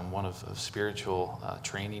one of spiritual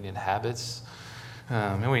training and habits?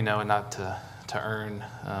 And we know not to earn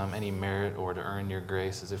any merit or to earn Your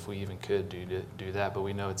grace, as if we even could do that, but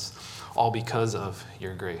we know it's all because of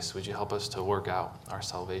Your grace. Would You help us to work out our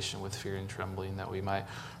salvation with fear and trembling, that we might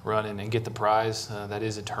run in and get the prize that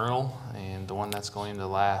is eternal and the one that's going to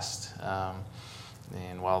last.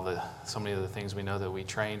 And while so many of the things we know that we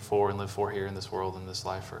train for and live for here in this world and this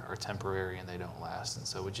life are temporary and they don't last. And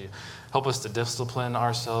so would You help us to discipline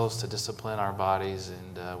ourselves, to discipline our bodies,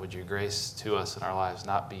 and would Your grace to us in our lives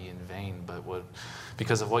not be in vain, but would,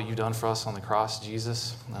 because of what You've done for us on the cross,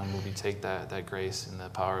 Jesus, would we take that grace and the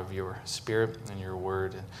power of Your Spirit and Your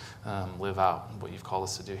Word and live out what You've called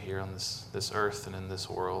us to do here on this earth and in this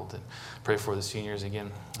world. And pray for the seniors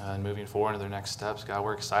again and moving forward to their next steps. God,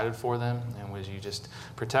 we're excited for them, and would You just just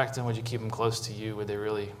protect them? Would you keep them close to you? Would they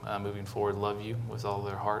really, moving forward, love you with all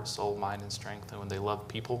their heart, soul, mind, and strength? And would they love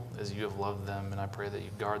people as you have loved them? And I pray that you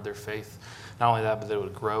guard their faith. Not only that, but that it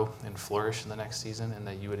would grow and flourish in the next season, and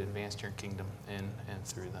that you would advance your kingdom in and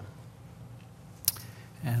through them.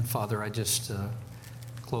 And Father, I just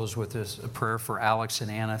close with a prayer for Alex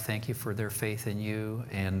and Anna. Thank you for their faith in you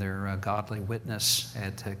and their godly witness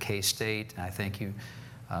at K-State. I thank you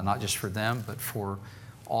not just for them, but for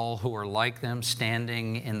all who are like them,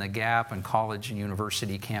 standing in the gap in college and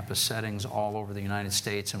university campus settings all over the United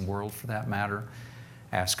States and world for that matter.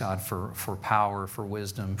 Ask God for power, for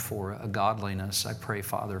wisdom, for godliness. I pray,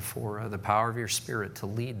 Father, for the power of your Spirit to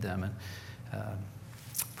lead them. And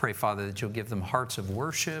pray, Father, that you'll give them hearts of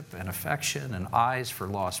worship and affection and eyes for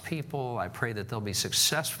lost people. I pray that they'll be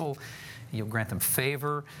successful. You'll grant them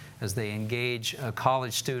favor as they engage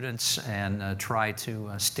college students and try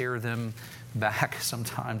to steer them back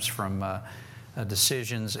sometimes from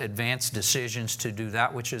advanced decisions to do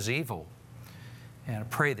that which is evil. And I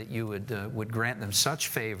pray that you would grant them such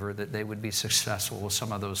favor that they would be successful with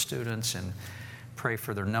some of those students, and pray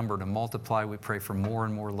for their number to multiply. We pray for more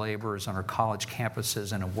and more laborers on our college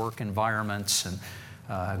campuses and in work environments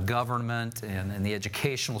and government and the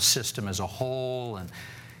educational system as a whole. And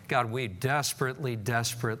God, we desperately,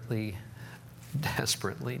 desperately,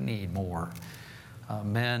 desperately need more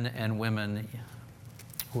men and women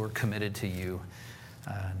who are committed to you.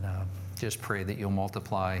 And just pray that you'll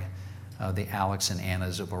multiply the Alex and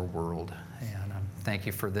Annas of our world. And thank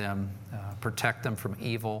you for them. Protect them from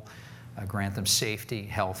evil. Grant them safety,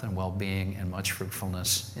 health, and well-being, and much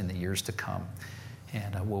fruitfulness in the years to come.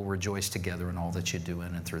 And we'll rejoice together in all that you do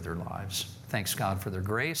in and through their lives. Thanks, God, for their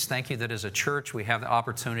grace. Thank you that as a church we have the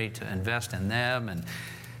opportunity to invest in them and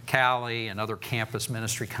Cali and other campus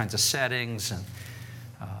ministry kinds of settings. And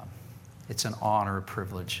it's an honor, a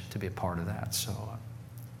privilege to be a part of that. So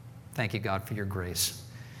thank you, God, for your grace.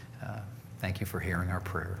 Thank you for hearing our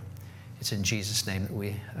prayer. It's in Jesus' name that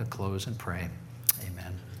we close and pray.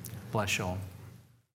 Amen. Bless you all.